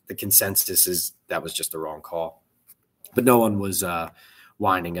think the consensus is that was just the wrong call. But no one was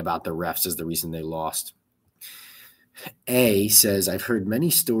whining about the refs as the reason they lost. A says, I've heard many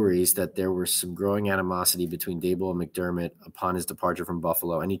stories that there was some growing animosity between Daboll and McDermott upon his departure from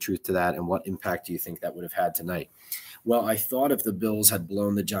Buffalo. Any truth to that? And what impact do you think that would have had tonight? Well, I thought if the Bills had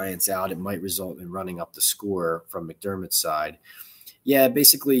blown the Giants out, it might result in running up the score from McDermott's side. Yeah,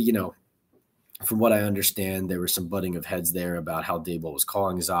 basically, from what I understand, there was some butting of heads there about how Daboll was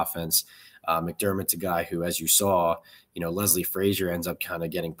calling his offense. McDermott's a guy who, as you saw, Leslie Frazier ends up kind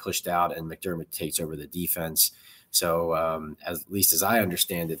of getting pushed out and McDermott takes over the defense. So at least as I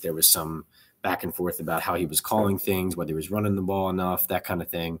understand it, there was some back and forth about how he was calling things, whether he was running the ball enough, that kind of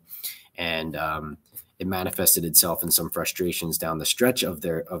thing. And it manifested itself in some frustrations down the stretch of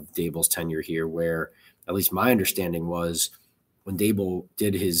Daboll's tenure here, where at least my understanding was when Daboll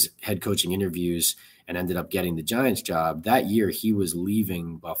did his head coaching interviews and ended up getting the Giants job, that year he was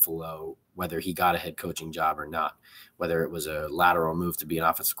leaving Buffalo, whether he got a head coaching job or not, whether it was a lateral move to be an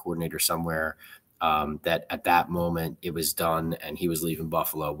offensive coordinator somewhere, that at that moment it was done and he was leaving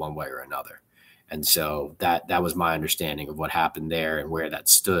Buffalo one way or another. And so that was my understanding of what happened there and where that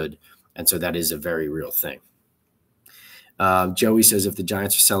stood. And so that is a very real thing. Joey says, if the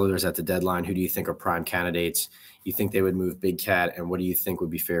Giants are sellers at the deadline, who do you think are prime candidates? You think they would move Big Cat? And what do you think would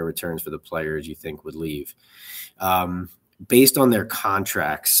be fair returns for the players you think would leave? Based on their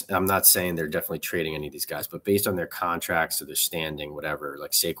contracts, I'm not saying they're definitely trading any of these guys, but based on their contracts or their standing, whatever,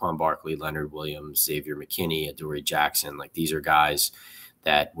 like Saquon Barkley, Leonard Williams, Xavier McKinney, Adoree Jackson, like these are guys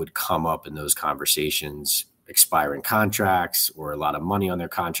that would come up in those conversations, expiring contracts or a lot of money on their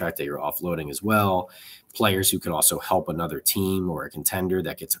contract that you're offloading as well. Players who can also help another team or a contender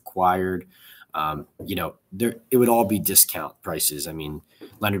that gets acquired. It would all be discount prices. I mean,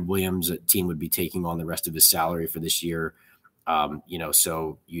 Leonard Williams' team would be taking on the rest of his salary for this year.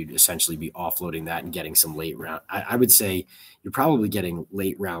 So you'd essentially be offloading that and getting some late round. I would say you're probably getting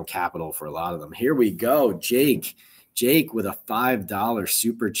late round capital for a lot of them. Here we go. Jake with a $5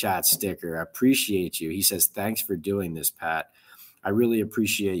 super chat sticker. I appreciate you. He says, thanks for doing this, Pat. I really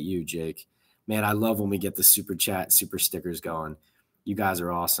appreciate you, Jake. Man, I love when we get the super chat, super stickers going. You guys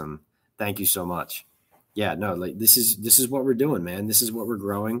are awesome. Thank you so much. Yeah, no, like this is what we're doing, man. This is what we're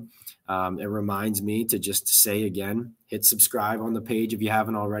growing. It reminds me to just say again, hit subscribe on the page if you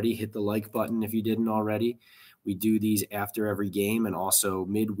haven't already. Hit the like button if you didn't already. We do these after every game and also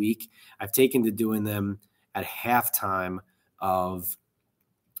midweek. I've taken to doing them at halftime of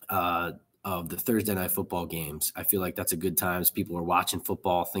the Thursday night football games. I feel like that's a good time. People are watching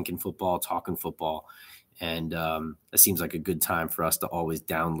football, thinking football, talking football. And it seems like a good time for us to always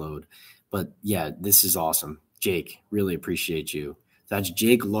download. But, yeah, this is awesome. Jake, really appreciate you. That's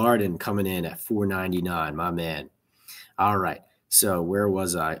Jake Larden coming in at $4.99, my man. All right. So where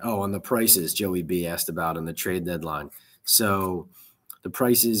was I? Oh, on the prices Joey B asked about on the trade deadline. So the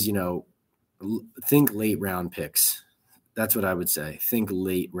prices, think late round picks. That's what I would say. Think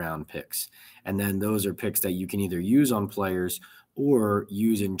late round picks. And then those are picks that you can either use on players or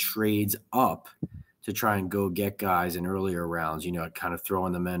use in trades up to try and go get guys in earlier rounds, kind of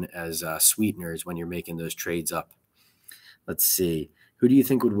throwing them in as sweeteners when you're making those trades up. Let's see. Who do you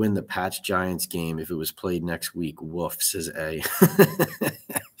think would win the Pats-Giants game if it was played next week? Woof, says A.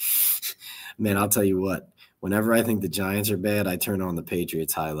 Man, I'll tell you what. Whenever I think the Giants are bad, I turn on the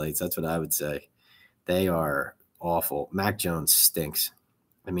Patriots highlights. That's what I would say. They are awful. Mac Jones stinks.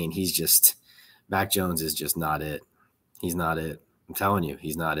 I mean, Mac Jones is just not it. He's not it. I'm telling you,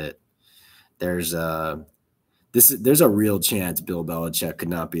 he's not it. There's a real chance Bill Belichick could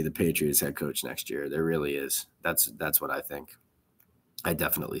not be the Patriots head coach next year. There really is. That's what I think. I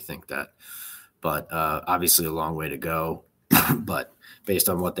definitely think that. But obviously a long way to go. But based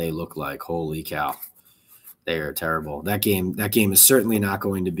on what they look like, holy cow, they are terrible. That game is certainly not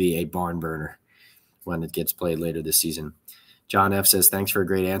going to be a barn burner when it gets played later this season. John F. says, thanks for a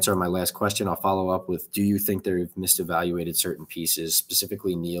great answer on my last question. I'll follow up with, do you think they've misevaluated certain pieces,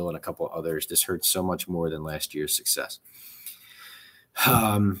 specifically Neal and a couple others? This hurts so much more than last year's success.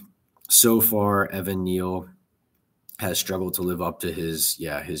 So far, Evan Neal has struggled to live up to his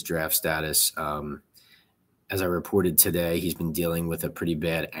draft status. As I reported today, he's been dealing with a pretty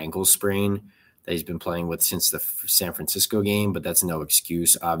bad ankle sprain that he's been playing with since the San Francisco game, but that's no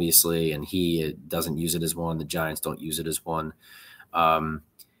excuse, obviously, and he doesn't use it as one. The Giants don't use it as one.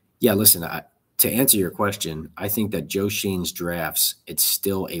 Listen, to answer your question, I think that Joe Shane's drafts, it's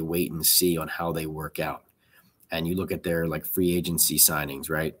still a wait and see on how they work out. And you look at their free agency signings,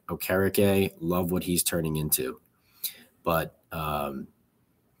 right? Okereke, love what he's turning into. But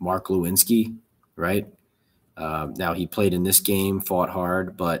Mark Lewinsky, right? Now he played in this game, fought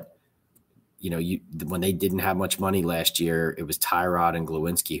hard, but when they didn't have much money last year, it was Tyrod and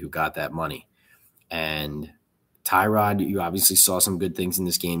Glowinski who got that money. And Tyrod, you obviously saw some good things in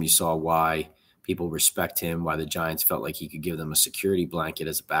this game. You saw why people respect him, why the Giants felt like he could give them a security blanket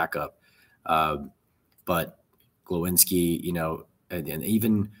as a backup. But Glowinski, and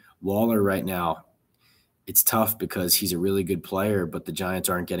even Waller right now, it's tough because he's a really good player, but the Giants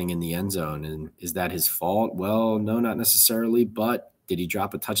aren't getting in the end zone. And is that his fault? Well, no, not necessarily, but did he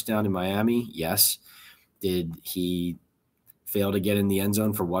drop a touchdown in Miami? Yes. Did he fail to get in the end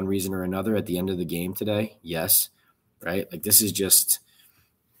zone for one reason or another at the end of the game today? Yes. Right? This is just,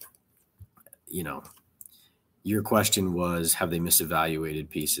 your question was, have they misevaluated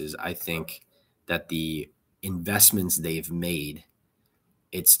pieces? I think that the investments they've made,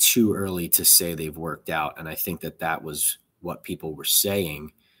 it's too early to say they've worked out. And I think that was what people were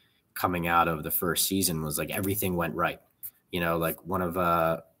saying coming out of the first season was everything went right. One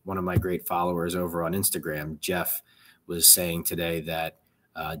of my great followers over on Instagram, Jeff, was saying today that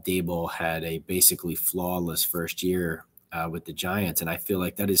Daboll had a basically flawless first year with the Giants. And I feel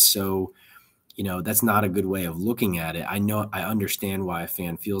like that is so, that's not a good way of looking at it. I understand why a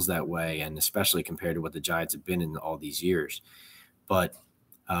fan feels that way, and especially compared to what the Giants have been in all these years. But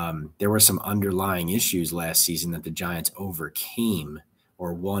there were some underlying issues last season that the Giants overcame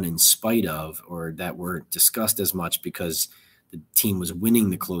or won in spite of, or that weren't discussed as much because the team was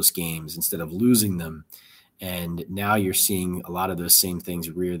winning the close games instead of losing them. And now you're seeing a lot of those same things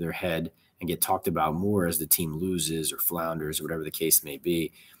rear their head and get talked about more as the team loses or flounders or whatever the case may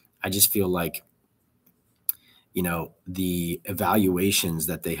be. I just feel like, the evaluations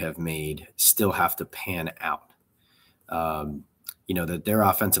that they have made still have to pan out. That their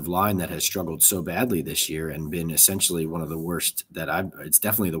offensive line that has struggled so badly this year and been essentially one of the worst it's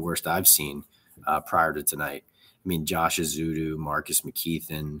definitely the worst I've seen prior to tonight. I mean, Josh Azudu, Marcus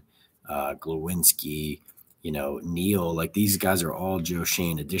McKeithen, Glowinski, Neal, these guys are all Joe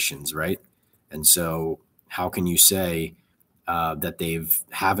Shane additions, right? And so how can you say that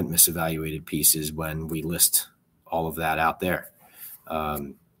haven't misevaluated pieces when we list all of that out there?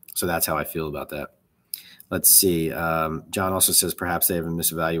 So that's how I feel about that. Let's see. John also says perhaps they haven't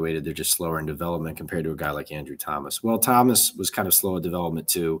misevaluated. They're just slower in development compared to a guy like Andrew Thomas. Well, Thomas was kind of slow in development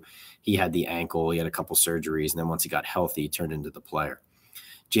too. He had the ankle. He had a couple surgeries. And then once he got healthy, he turned into the player.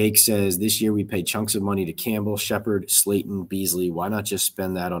 Jake says, this year we paid chunks of money to Campbell, Shepard, Slayton, Beasley. Why not just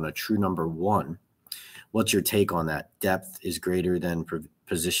spend that on a true number one? What's your take on that? Depth is greater than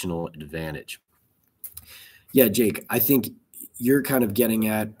positional advantage. Yeah, Jake, I think you're kind of getting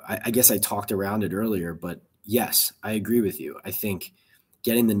at, I guess I talked around it earlier, but yes, I agree with you. I think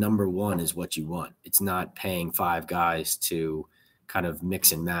getting the number one is what you want. It's not paying five guys to kind of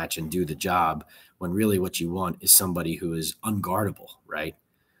mix and match and do the job, when really what you want is somebody who is unguardable, right?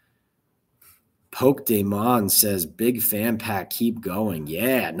 Poke Damon says, big fan pack, keep going.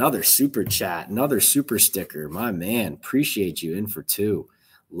 Yeah, another super chat, another super sticker. My man, appreciate you in for 2.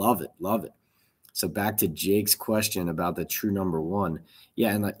 Love it, love it. So back to Jake's question about the true number 1.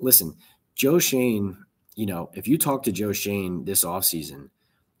 Yeah, and listen, Joe Shane, if you talk to Joe Shane this offseason,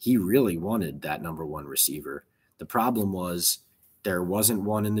 he really wanted that number 1 receiver. The problem was there wasn't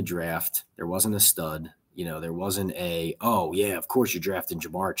one in the draft. There wasn't a stud. There wasn't oh, yeah, of course you're drafting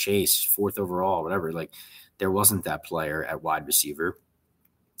Jamar Chase, 4th overall, whatever. There wasn't that player at wide receiver.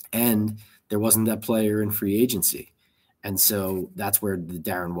 And there wasn't that player in free agency. And so that's where the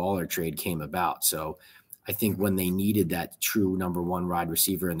Darren Waller trade came about. So I think when they needed that true number 1 wide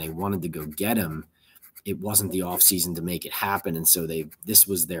receiver and they wanted to go get him, it wasn't the offseason to make it happen. And so this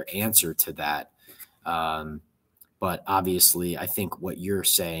was their answer to that. But obviously, I think what you're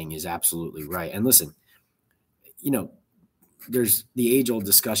saying is absolutely right. And listen, there's the age-old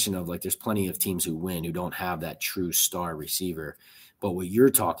discussion of there's plenty of teams who win who don't have that true star receiver. But what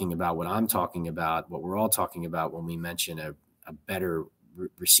you're talking about, what I'm talking about, what we're all talking about when we mention a better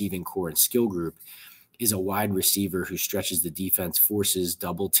receiving core and skill group is a wide receiver who stretches the defense, forces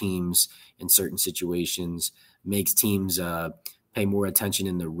double teams in certain situations, makes teams pay more attention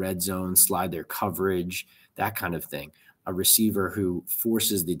in the red zone, slide their coverage, that kind of thing. A receiver who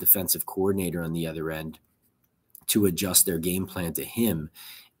forces the defensive coordinator on the other end to adjust their game plan to him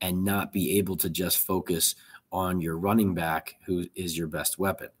and not be able to just focus on your running back, who is your best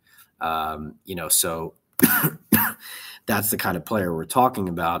weapon. So that's the kind of player we're talking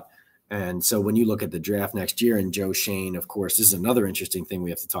about. And so when you look at the draft next year and Joe Shane, of course, this is another interesting thing we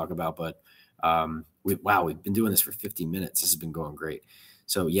have to talk about, but we've been doing this for 50 minutes. This has been going great.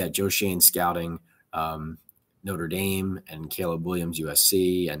 So yeah, Joe Shane scouting Notre Dame and Caleb Williams,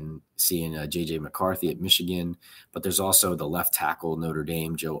 USC, and seeing J.J. McCarthy at Michigan. But there's also the left tackle, Notre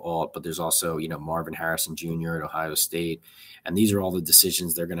Dame, Joe Alt. But there's also, Marvin Harrison Jr. at Ohio State. And these are all the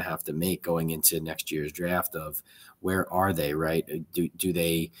decisions they're going to have to make going into next year's draft of where are they, right? Do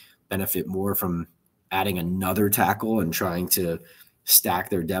they benefit more from adding another tackle and trying to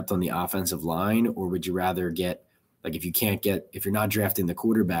stack their depth on the offensive line? Or would you rather get, if you're not drafting the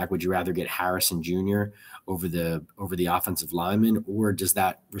quarterback, would you rather get Harrison Jr. over the offensive lineman? Or does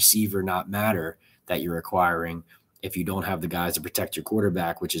that receiver not matter that you're acquiring if you don't have the guys to protect your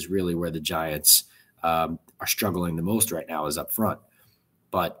quarterback, which is really where the Giants are struggling the most right now, is up front.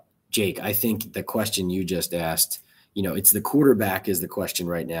 But Jake, I think the question you just asked, it's the quarterback is the question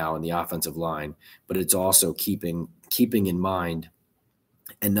right now in the offensive line, but it's also keeping in mind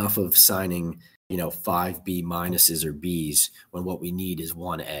enough of signing 5 B minuses or Bs when what we need is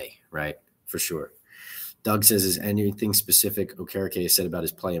 1A, right? For sure. Doug says, is anything specific Okereke has said about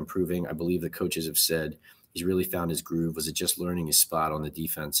his play improving? I believe the coaches have said he's really found his groove. Was it just learning his spot on the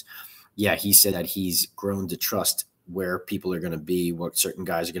defense? Yeah, he said that he's grown to trust where people are going to be, what certain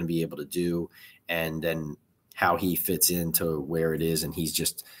guys are going to be able to do, and then how he fits into where it is. And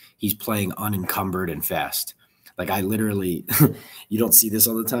he's playing unencumbered and fast. I literally, you don't see this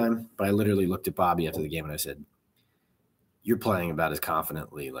all the time, but I literally looked at Bobby after the game and I said, you're playing about as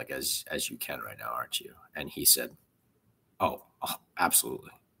confidently as you can right now, aren't you? And he said, oh absolutely.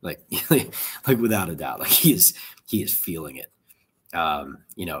 Without a doubt, he is feeling it.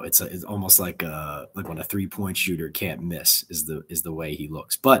 It's almost like when a 3-point shooter can't miss is the way he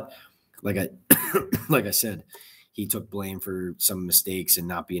looks. But like I said, he took blame for some mistakes and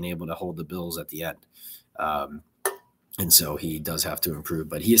not being able to hold the Bills at the end. And so he does have to improve,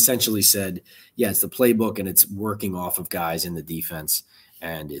 but he essentially said, yeah, it's the playbook and it's working off of guys in the defense.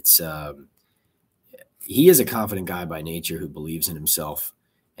 And he is a confident guy by nature who believes in himself.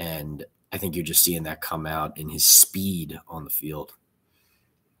 And I think you're just seeing that come out in his speed on the field.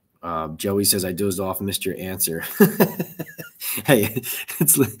 Joey says, I dozed off and missed your answer. Hey,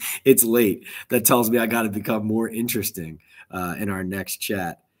 it's late. That tells me I got to become more interesting in our next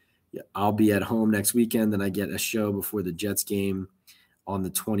chat. I'll be at home next weekend. Then I get a show before the Jets game on the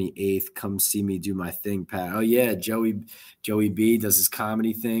 28th. Come see me do my thing, Pat. Oh yeah, Joey B does his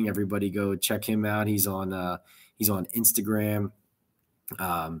comedy thing. Everybody go check him out. He's on Instagram.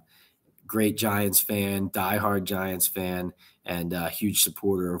 Great Giants fan, diehard Giants fan, and a huge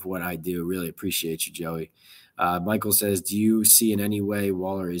supporter of what I do. Really appreciate you, Joey. Michael says, do you see in any way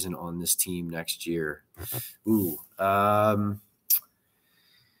Waller isn't on this team next year? Ooh,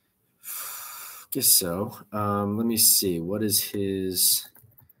 guess so. Let me see. What is his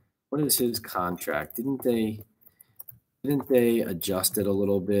contract? Didn't they adjust it a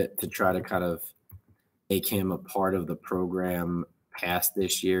little bit to try to kind of make him a part of the program past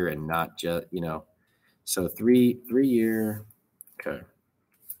this year and not just, so 3-year. Okay.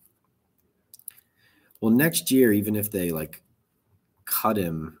 Well, next year, even if they like cut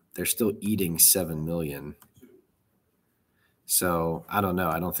him, they're still eating $7 million. So I don't know.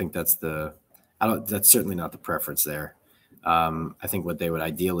 I don't think that's certainly not the preference there. I think what they would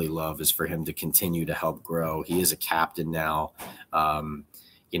ideally love is for him to continue to help grow. He is a captain now.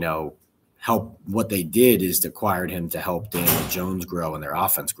 Help. What they did is acquired him to help Daniel Jones grow and their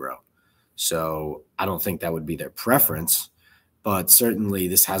offense grow. So I don't think that would be their preference, but certainly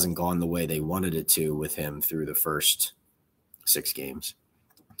this hasn't gone the way they wanted it to with him through the first 6 games.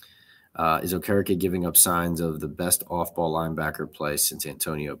 Is Okereke giving up signs of the best off-ball linebacker play since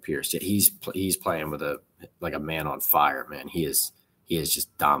Antonio Pierce? Yeah, he's playing with a man on fire, man. He is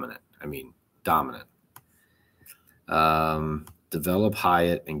just dominant. I mean, dominant. Develop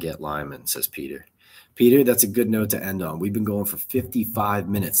Hyatt and get Lyman, says Peter. Peter, that's a good note to end on. We've been going for 55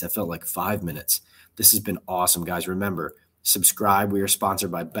 minutes. That felt like 5 minutes. This has been awesome, guys. Remember, subscribe. We are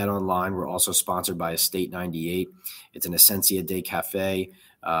sponsored by Bet Online. We're also sponsored by Estate 98. It's an Essentia Day Cafe.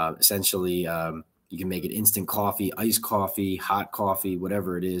 Essentially, you can make it instant coffee, iced coffee, hot coffee,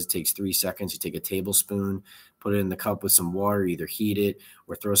 whatever it is. It takes 3 seconds. You take a tablespoon, put it in the cup with some water, either heat it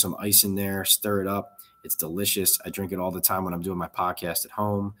or throw some ice in there, stir it up. It's delicious. I drink it all the time when I'm doing my podcast at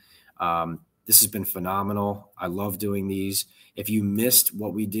home. This has been phenomenal. I love doing these. If you missed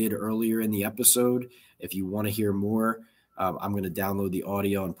what we did earlier in the episode, if you want to hear more, I'm going to download the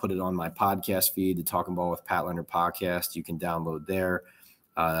audio and put it on my podcast feed, the Talking Ball with Pat Leonard podcast. You can download there.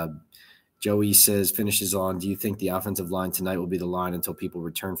 Joey finishes on, do you think the offensive line tonight will be the line until people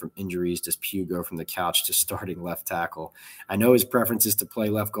return from injuries? Does Pugh go from the couch to starting left tackle? I know his preference is to play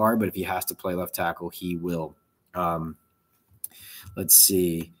left guard, but if he has to play left tackle, he will. Let's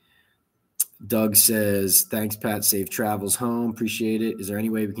see. Doug says, thanks, Pat. Safe travels home. Appreciate it. Is there any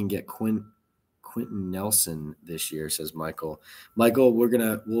way we can get Quentin Nelson this year, says Michael. Michael, we'll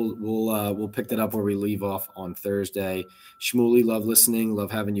pick that up where we leave off on Thursday. Shmuley, love listening.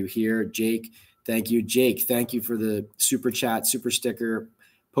 Love having you here. Jake, thank you. Jake, thank you for the super chat, super sticker.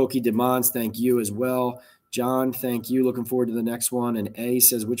 Pokey Demons, thank you as well. John, thank you. Looking forward to the next one. And A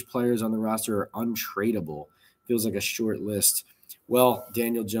says, which players on the roster are untradeable? Feels like a short list. Well,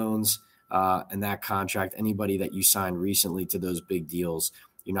 Daniel Jones and that contract, anybody that you signed recently to those big deals,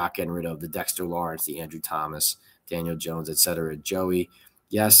 you're not getting rid of. The Dexter Lawrence, the Andrew Thomas, Daniel Jones, etc. Joey,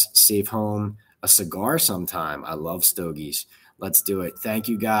 yes, safe home. A cigar sometime. I love stogies. Let's do it. Thank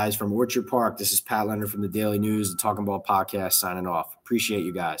you, guys. From Orchard Park, this is Pat Leonard from the Daily News, the Talking Ball podcast, signing off. Appreciate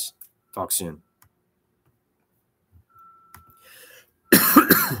you guys. Talk soon.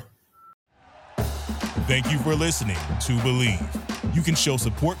 Thank you for listening to Believe. You can show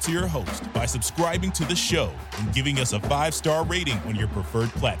support to your host by subscribing to the show and giving us a 5-star rating on your preferred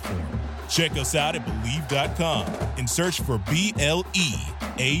platform. Check us out at Believe.com and search for BLEAV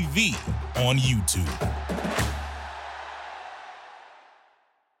on YouTube.